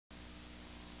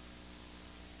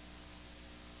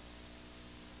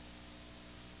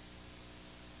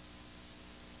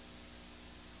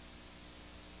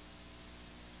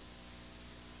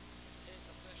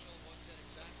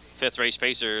Fifth race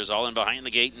pacers all in behind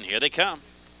the gate, and here they come.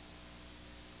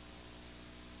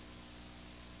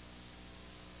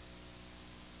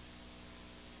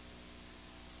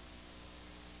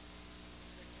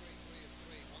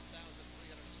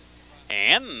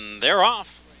 And they're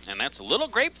off. And that's Little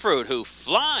Grapefruit, who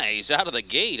flies out of the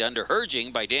gate under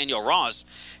urging by Daniel Ross.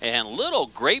 And Little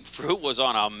Grapefruit was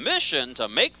on a mission to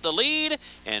make the lead,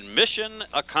 and mission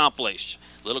accomplished.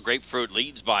 Little Grapefruit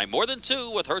leads by more than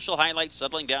 2, with Herschel Highlight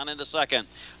settling down into second.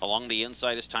 Along the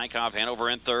inside is Tykov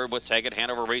Hanover in third, with Taggart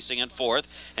Hanover racing in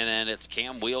fourth. And then it's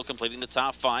Cam Wheel completing the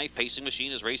top 5. Pacing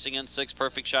Machine is racing in 6th.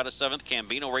 Perfect Shot is 7th.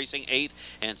 Cambino racing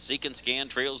 8th. And Seek and Scan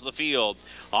trails the field.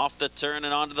 Off the turn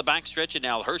and onto the backstretch, and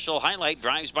now Herschel Highlight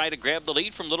drives by to grab the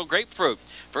lead from Little Grapefruit.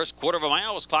 First quarter of a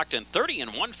mile was clocked in 30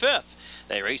 1/5.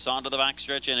 They race on to the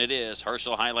backstretch, and it is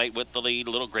Herschel Highlight with the lead.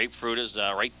 Little Grapefruit is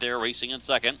right there racing in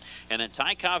second. And then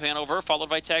Tykov Hanover, followed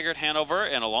by Taggart Hanover.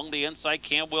 And along the inside,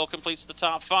 Cam Will completes the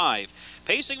top 5.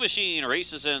 Pacing Machine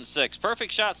races in 6th.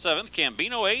 Perfect Shot 7th.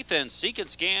 Cambino 8th. And Seek and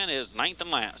Scan is 9th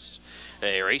and last.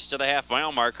 They race to the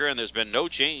half-mile marker, and there's been no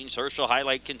change. Herschel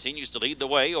Highlight continues to lead the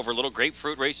way over Little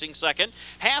Grapefruit racing second.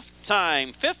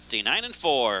 Half-time,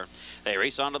 59-4. They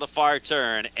race onto the far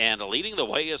turn, and leading the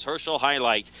way is Herschel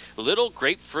Highlight. Little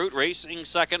Grapefruit racing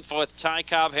second with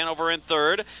Tykov Hanover in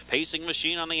third. Pacing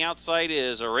Machine on the outside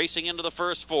is racing into the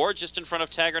first 4, just in front of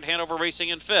Taggart Hanover racing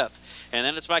in 5th. And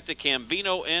then it's back to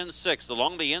Cambino in 6th.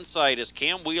 Along the inside is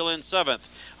Cam Wheel in 7th.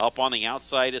 Up on the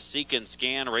outside is Seek and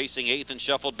Scan racing 8th, and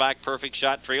shuffled back Perfect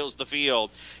Shot trails the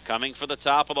field. Coming for the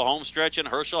top of the home stretch, and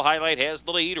Herschel Highlight has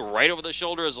the lead. Right over the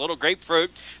shoulder is Little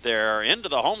Grapefruit. They're into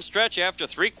the home stretch after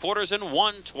 3 quarters and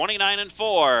 1,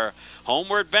 29-4.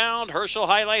 Homeward bound, Herschel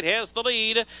Highlight has the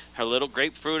lead. Her Little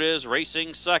Grapefruit is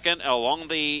racing second. Along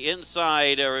the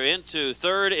inside into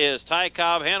third is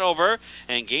Tykov Hanover,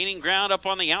 and gaining ground up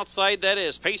on the outside, that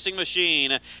is Pacing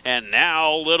Machine. And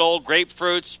now Little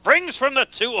Grapefruit springs from the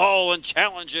 2-hole and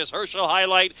challenges Herschel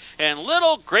Highlight, and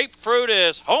Little Grapefruit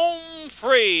is home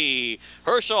free.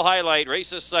 Herschel Highlight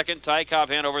races second, Tykov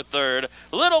Hanover third.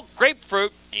 Little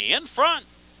Grapefruit in front.